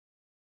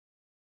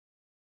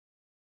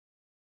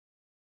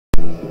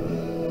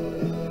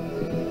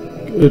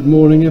Good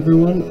morning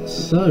everyone.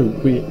 So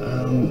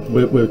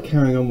we're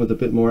carrying on with a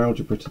bit more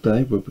algebra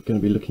today. We're going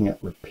to be looking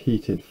at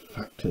repeated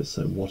factors.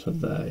 So what are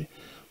they?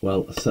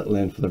 Well, settle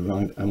in for the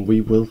ride and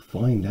we will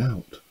find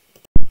out.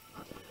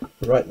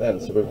 Right then,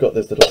 so we've got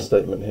this little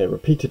statement here.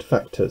 Repeated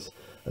factors.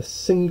 A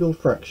single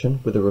fraction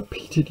with a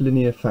repeated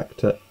linear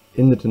factor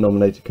in the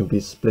denominator can be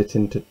split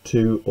into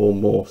two or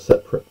more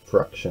separate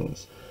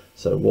fractions.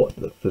 So what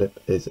the flip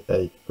is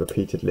a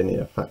repeated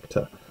linear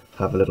factor?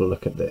 Have a little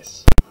look at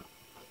this.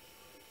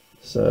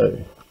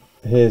 So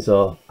here's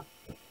our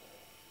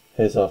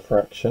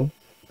fraction,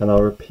 and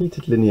our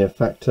repeated linear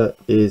factor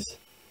is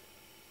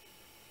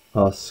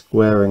our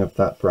squaring of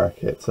that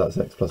bracket. So that's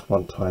x plus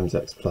 1 times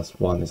x plus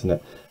 1, isn't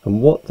it?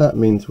 And what that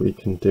means we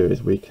can do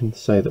is we can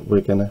say that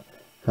we're going to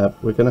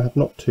have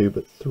not two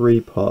but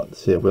three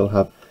parts here. We'll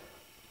have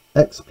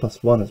x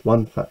plus 1 as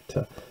one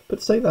factor,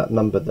 but say that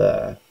number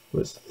there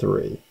was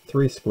 3.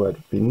 3 squared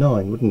would be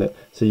 9, wouldn't it?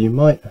 So you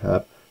might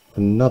have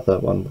another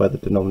one where the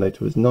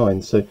denominator was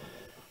 9. So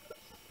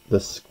the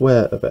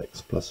square of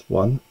x plus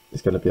 1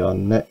 is going to be our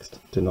next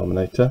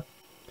denominator,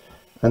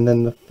 and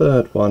then the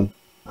third one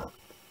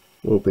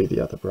will be the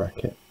other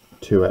bracket,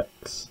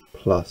 2x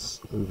plus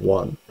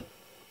 1.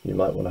 You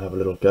might want to have a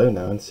little go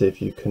now and see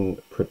if you can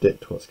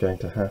predict what's going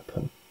to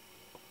happen.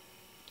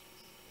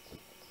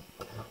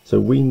 So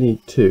we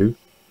need to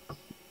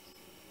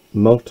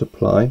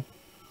multiply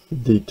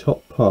the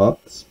top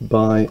parts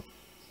by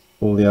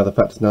all the other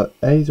factors. Now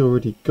a's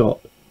already got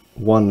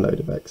one load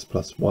of x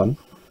plus 1,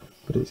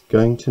 but it's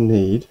going to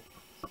need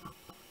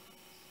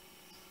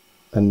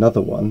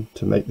another one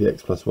to make the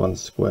x plus 1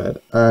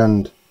 squared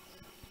and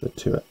the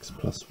 2x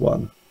plus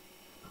 1.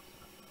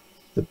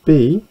 The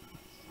b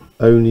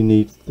only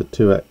needs the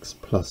 2x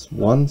plus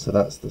 1, so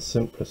that's the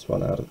simplest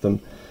one out of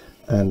them,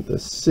 and the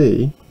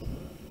c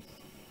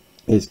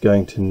is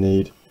going to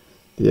need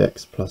the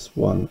x plus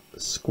 1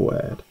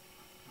 squared.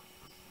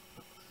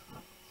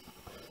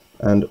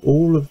 And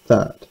all of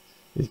that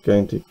is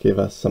going to give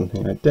us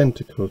something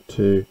identical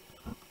to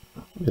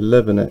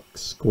 11x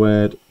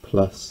squared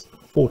plus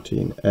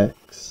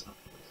 14x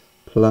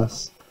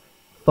plus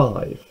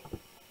 5.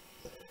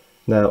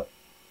 Now,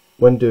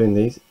 when doing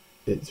these,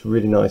 it's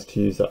really nice to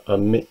use a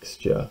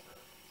mixture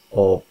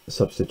of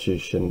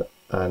substitution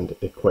and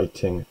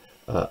equating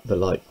the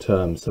like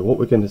terms. So what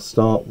we're going to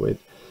start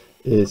with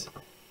is,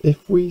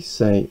 if we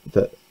say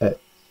that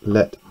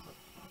let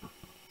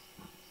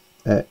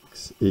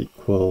x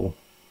equal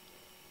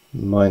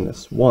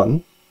minus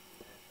 1,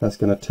 that's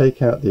going to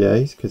take out the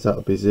a's because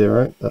that'll be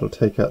 0, that'll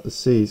take out the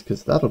c's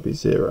because that'll be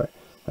 0,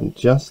 and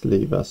just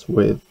leave us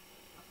with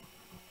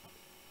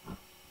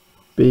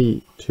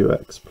b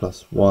 2x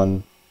plus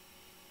 1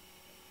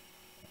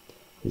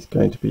 is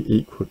going to be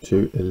equal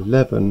to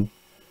 11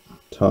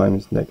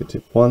 times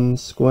negative 1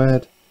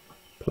 squared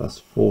plus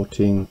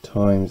 14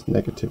 times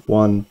negative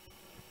 1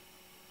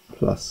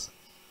 plus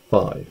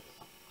 5.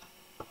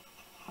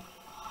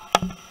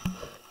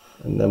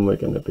 And then we're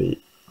going to be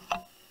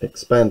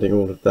expanding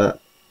all of that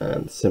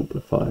and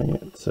simplifying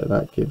it. So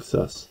that gives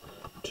us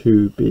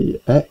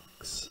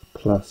 2bx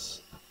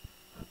plus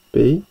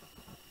b.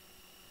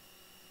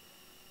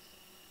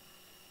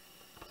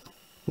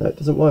 Now it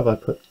doesn't mind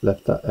if I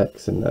left that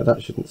x in there.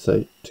 That shouldn't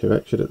say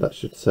 2x, should it? That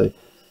should say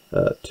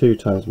 2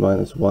 times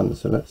minus 1.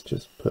 So let's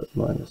just put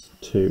minus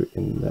 2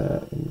 in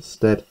there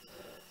instead,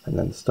 and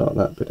then start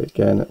that bit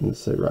again and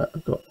say, right,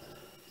 I've got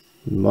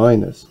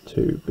minus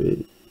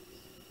 2b.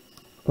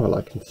 Well,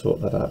 I can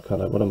sort that out,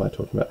 can't I? What am I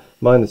talking about?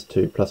 Minus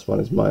 2 plus 1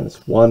 is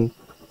minus 1.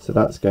 So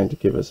that's going to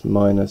give us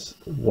minus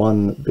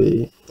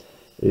 1b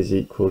is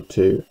equal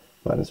to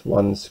minus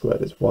 1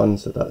 squared is 1.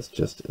 So that's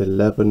just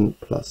 11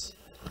 plus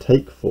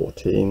take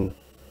 14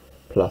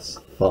 plus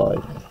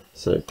 5.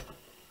 So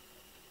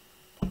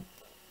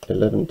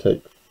 11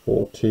 take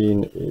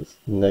 14 is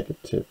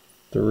negative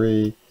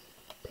 3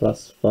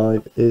 plus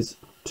 5 is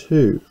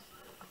 2.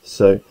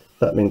 So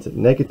that means that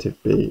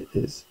negative b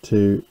is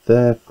 2.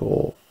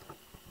 Therefore,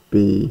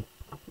 b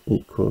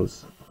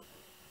equals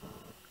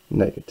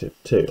negative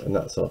 2, and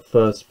that's our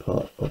first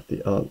part of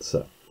the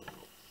answer.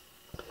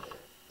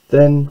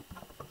 Then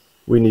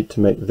we need to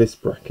make this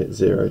bracket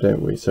 0,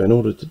 don't we? So in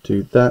order to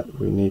do that,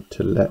 we need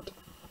to let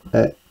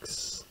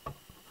x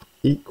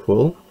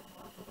equal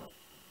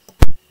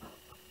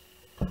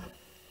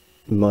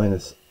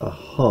minus a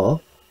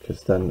half,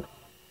 because then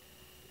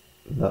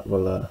that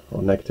will,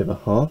 or negative a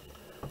half,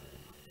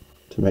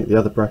 to make the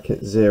other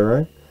bracket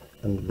 0.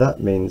 And that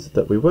means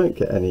that we won't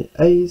get any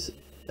a's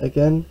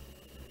again,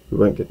 we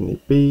won't get any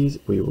b's,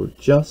 we will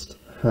just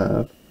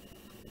have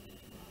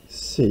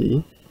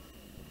c.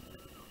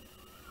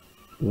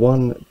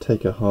 1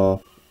 take a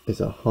half is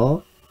a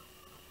half,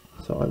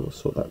 so I will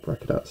sort that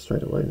bracket out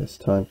straight away this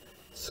time,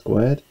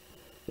 squared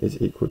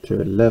is equal to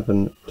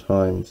 11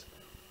 times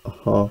a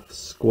half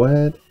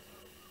squared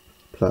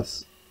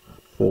plus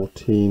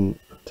 14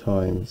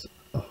 times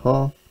a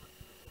half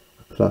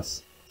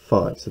plus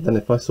 5. So then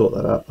if I sort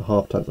that out, a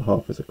half times a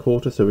half is a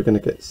quarter, so we're going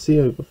to get c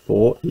over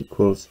 4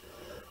 equals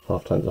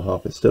half times a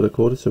half is still a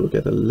quarter, so we'll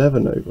get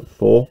 11 over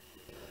 4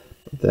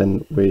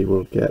 then we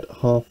will get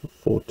half of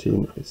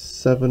 14 is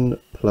 7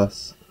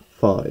 plus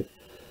 5.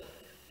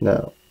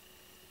 Now,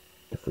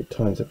 if we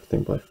times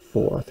everything by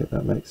 4, I think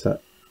that makes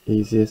that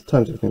easiest.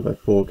 Times everything by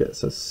 4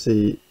 gets us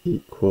C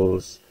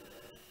equals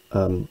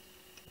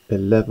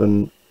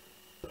 11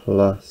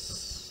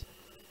 plus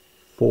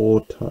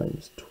 4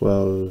 times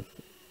 12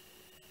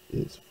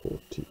 is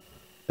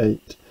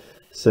 48.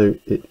 So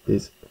it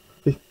is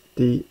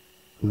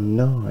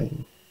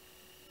 59.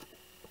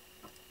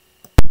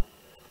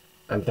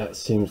 And that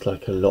seems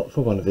like a lot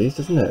for one of these,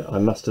 doesn't it? I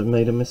must have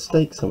made a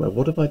mistake somewhere.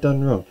 What have I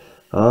done wrong?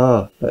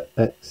 Let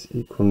x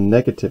equal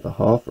negative a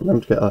half.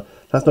 Remember to get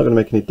that's not going to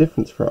make any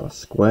difference for our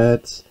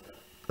squareds,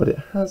 but it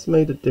has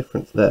made a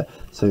difference there.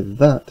 So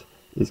that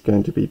is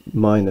going to be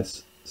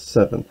minus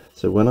 7.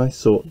 So when I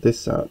sort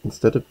this out,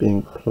 instead of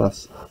being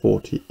plus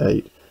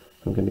 48,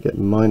 I'm going to get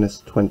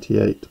minus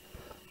 28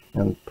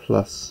 and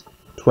plus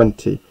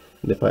 20.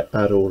 And if I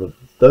add all of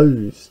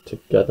those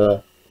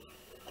together,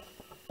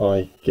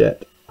 I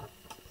get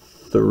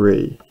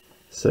 3.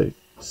 So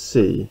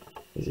C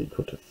is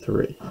equal to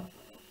 3.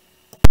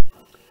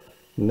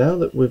 Now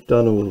that we've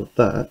done all of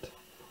that,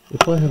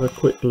 if I have a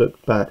quick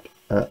look back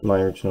at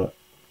my original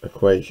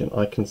equation,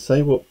 I can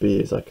say what B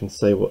is, I can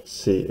say what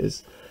C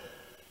is.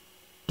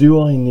 Do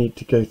I need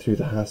to go through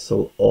the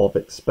hassle of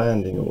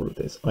expanding all of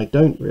this? I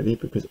don't really,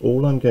 because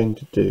all I'm going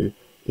to do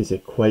is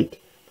equate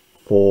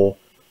for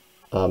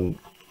the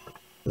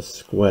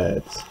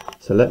squareds.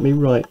 So let me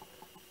write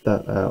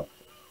that out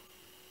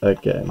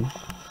again.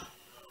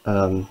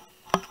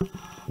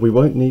 We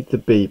won't need the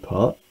B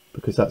part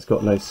because that's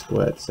got no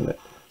squareds in it.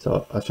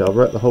 So actually I'll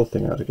write the whole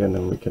thing out again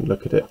and we can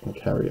look at it and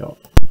carry on.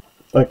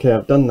 Okay,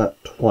 I've done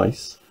that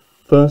twice.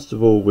 First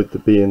of all with the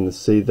B and the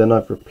C, then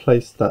I've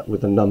replaced that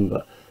with a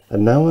number.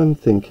 And now I'm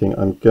thinking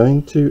I'm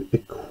going to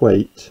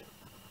equate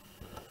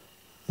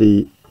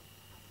the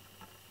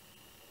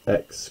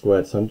x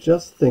squared. So I'm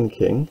just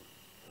thinking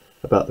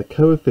about the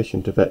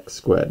coefficient of x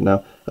squared.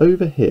 Now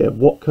over here,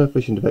 what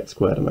coefficient of x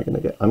squared am I going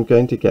to get? I'm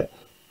going to get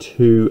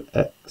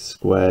 2x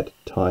squared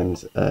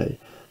times a.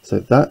 So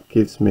that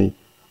gives me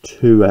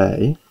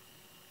 2a.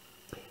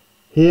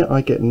 Here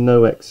I get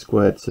no x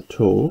squareds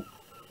at all.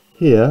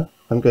 Here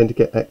I'm going to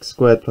get x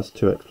squared plus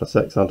 2x plus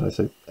x, aren't I?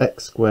 So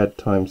x squared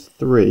times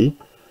 3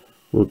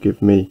 will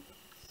give me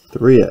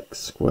 3x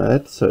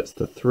squared. So it's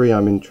the 3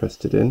 I'm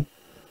interested in.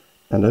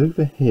 And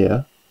over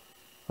here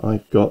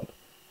I've got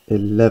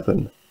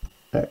 11x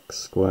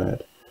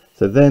squared.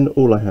 So then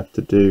all I have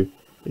to do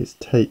is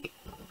take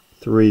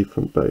 3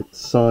 from both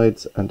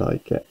sides and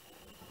I get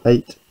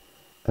 8,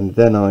 and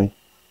then I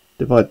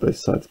divide both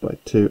sides by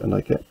 2 and I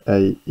get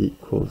a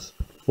equals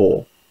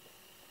 4.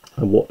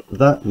 And what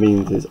that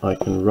means is I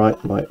can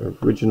write my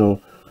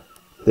original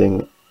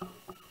thing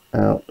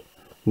out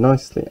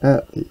nicely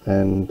at the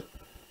end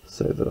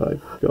so that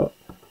I've got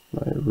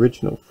my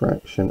original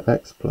fraction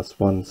x plus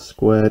 1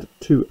 squared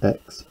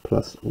 2x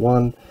plus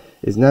 1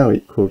 is now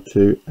equal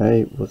to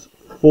a was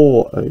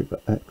 4 over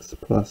x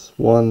plus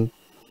 1,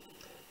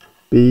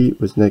 b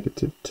was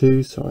negative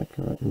 2, so I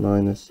can write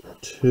minus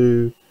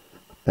 2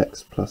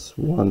 x plus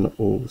 1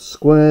 all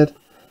squared,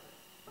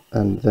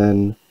 and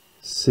then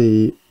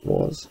c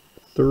was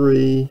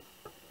 3,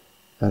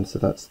 and so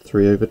that's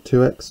 3 over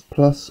 2x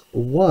plus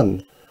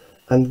 1.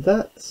 And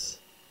that's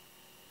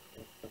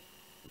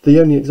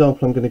the only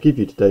example I'm going to give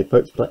you today,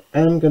 folks, but I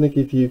am going to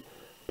give you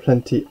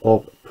plenty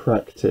of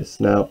practice.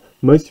 Now,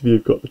 most of you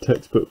have got the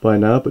textbook by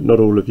now, but not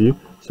all of you,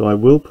 so I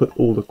will put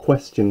all the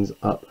questions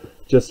up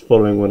just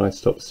following when I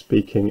stop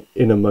speaking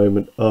in a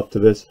moment after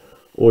this,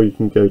 or you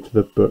can go to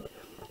the book.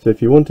 So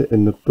if you want it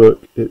in the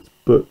book, it's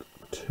book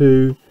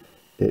 2,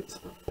 it's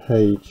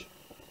page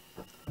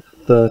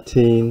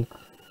 13,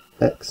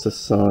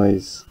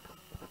 exercise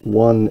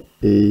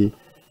 1E,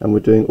 and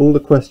we're doing all the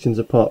questions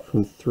apart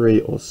from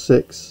 3 or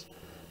 6,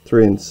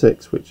 3 and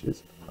 6, which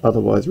is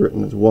otherwise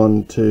written as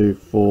 1, 2,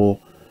 4,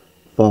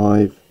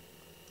 5,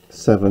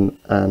 7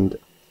 and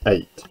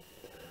 8.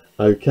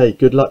 Okay,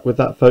 good luck with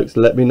that, folks.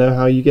 Let me know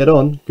how you get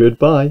on.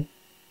 Goodbye.